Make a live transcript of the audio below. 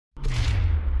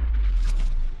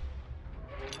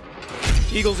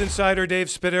Eagles insider Dave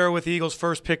Spadaro with the Eagles'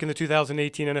 first pick in the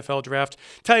 2018 NFL Draft.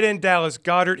 Tight end Dallas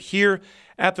Goedert here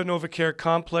at the NovaCare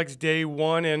Complex day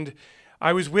one, and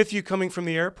I was with you coming from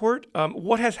the airport.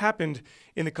 What has happened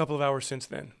in the couple of hours since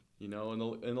then? You know,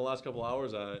 in the last couple of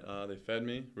hours, they fed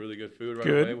me really good food right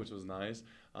Good. away, which was nice.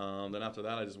 Then after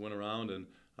that, I just went around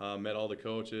and met all the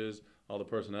coaches, all the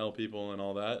personnel people, and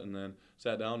all that, and then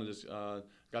sat down and just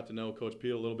got to know Coach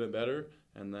Peel a little bit better,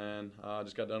 and then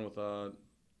just got done with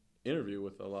interview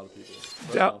with a lot of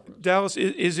people. Dallas,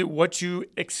 is it what you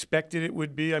expected it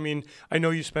would be? I mean, I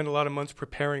know you spent a lot of months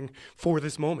preparing for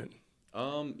this moment.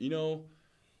 You know,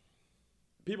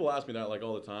 people ask me that like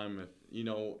all the time, if you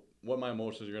know what my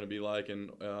emotions are going to be like, and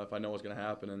if I know what's going to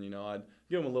happen, and you know, I'd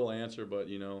give them a little answer, but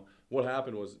you know, what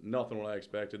happened was nothing what I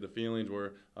expected. The feelings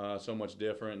were so much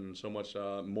different and so much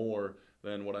more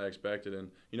than what I expected,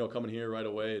 and you know, coming here right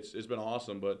away, it's been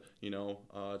awesome, but you know,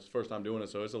 it's the first time doing it,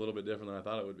 so it's a little bit different than I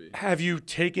thought it would be. Have you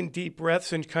taken deep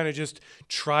breaths and kind of just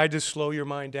tried to slow your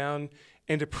mind down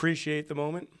and appreciate the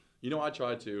moment? You know, I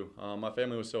tried to. My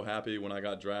family was so happy when I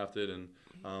got drafted,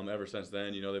 and ever since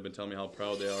then, you know, they've been telling me how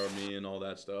proud they are of me and all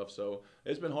that stuff. So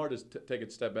it's been hard to take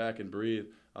a step back and breathe.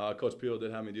 Coach Peel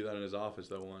did have me do that in his office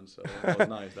that once, so that was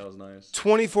nice. That was nice.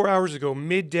 24 hours ago,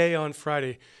 midday on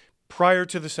Friday, prior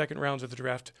to the second rounds of the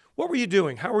draft, what were you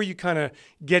doing? How were you kind of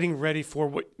getting ready for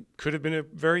what could have been a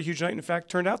very huge night, and in fact,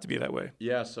 turned out to be that way?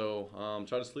 Yeah, so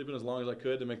tried to sleep in as long as I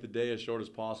could to make the day as short as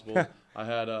possible. I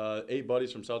had 8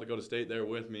 buddies from South Dakota State there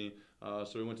with me,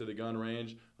 so we went to the gun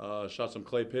range, shot some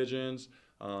clay pigeons,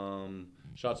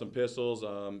 shot some pistols,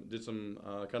 did some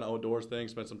kind of outdoors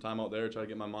things, spent some time out there, try to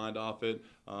get my mind off it,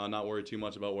 not worry too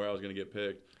much about where I was going to get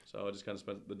picked. So I just kind of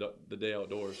spent the day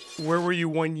outdoors. Where were you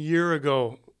 1 year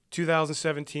ago,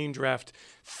 2017 draft,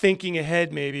 thinking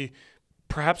ahead maybe?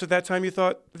 Perhaps at that time you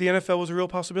thought the NFL was a real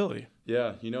possibility.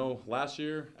 Yeah, you know, last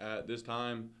year at this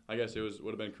time, I guess it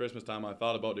would have been Christmas time, I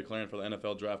thought about declaring for the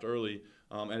NFL draft early,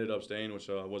 ended up staying, which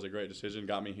was a great decision,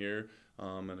 got me here,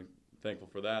 and I'm thankful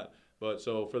for that. But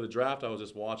so for the draft, I was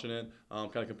just watching it,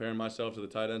 kind of comparing myself to the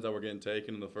tight ends that were getting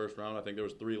taken in the first round. I think there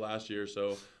was 3 last year,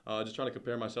 so just trying to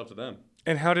compare myself to them.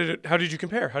 And how did you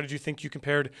compare? How did you think you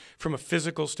compared from a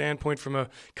physical standpoint, from a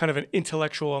kind of an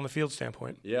intellectual on the field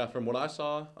standpoint? Yeah, from what I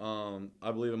saw,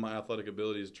 I believe in my athletic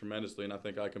abilities tremendously, and I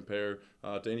think I compare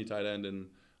to any tight end in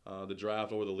the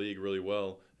draft or the league really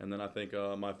well. And then I think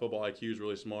my football IQ is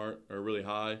really smart or really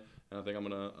high. And I think I'm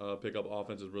going to pick up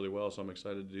offenses really well, so I'm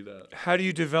excited to do that. How do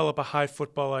you develop a high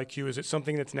football IQ? Is it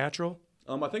something that's natural?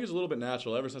 I think it's a little bit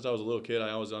natural. Ever since I was a little kid, I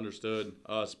always understood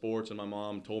sports, and my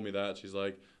mom told me that. She's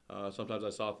like, sometimes I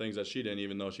saw things that she didn't,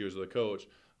 even though she was the coach.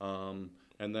 And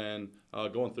then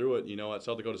going through it, you know, at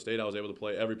South Dakota State, I was able to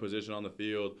play every position on the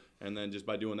field. And then just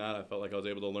by doing that, I felt like I was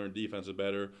able to learn defensive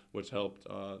better, which helped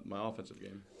my offensive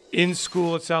game. In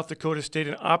school at South Dakota State,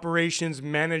 an operations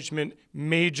management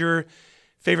major.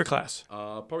 Favorite class?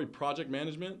 Probably project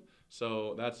management.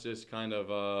 So that's just kind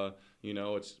of, you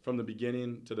know, it's from the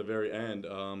beginning to the very end.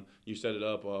 You set it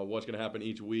up, what's going to happen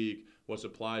each week, what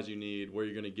supplies you need, where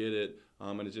you're going to get it.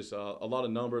 And it's just a lot of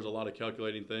numbers, a lot of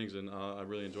calculating things, and I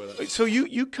really enjoy that. So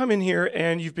you come in here,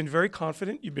 and you've been very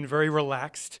confident. You've been very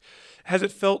relaxed. Has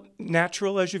it felt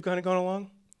natural as you've kind of gone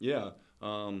along? Yeah.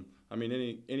 I mean,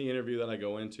 any interview that I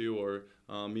go into or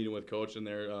meeting with coach and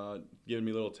they're giving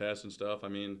me little tests and stuff. I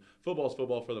mean, football's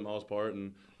football for the most part,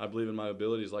 and I believe in my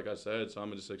abilities, like I said. So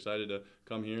I'm just excited to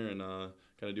come here and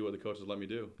kind of do what the coaches let me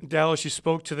do. Dallas, you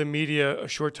spoke to the media a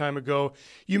short time ago.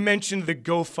 You mentioned the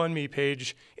GoFundMe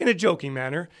page in a joking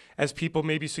manner, as people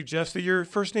maybe suggest that your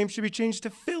first name should be changed to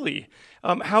Philly.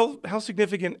 How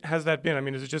significant has that been? I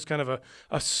mean, is it just kind of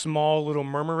a small little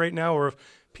murmur right now, or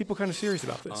people kind of serious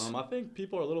about this? I think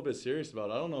people are a little bit serious about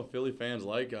it. I don't know if Philly fans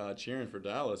like cheering for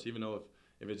Dallas, even though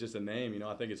if it's just a name, you know,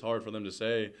 I think it's hard for them to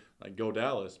say, like, go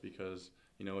Dallas, because,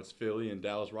 you know, it's Philly and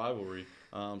Dallas rivalry.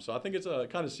 So I think it's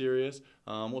kind of serious.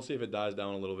 We'll see if it dies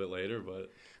down a little bit later.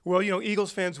 But well, you know,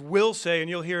 Eagles fans will say, and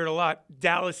you'll hear it a lot,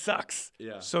 Dallas sucks.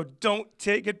 Yeah. So don't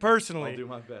take it personally. I'll do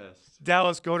my best.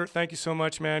 Dallas Goedert, thank you so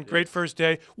much, man. Great first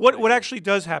day. What actually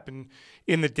does happen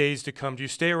in the days to come? Do you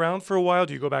stay around for a while?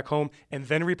 Do you go back home and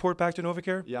then report back to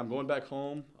NovaCare? Yeah, I'm going back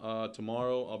home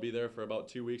tomorrow. I'll be there for about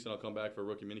 2 weeks, and I'll come back for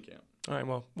rookie minicamp. All right,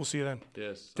 well, we'll see you then.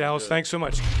 Yes. Dallas, thanks so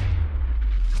much.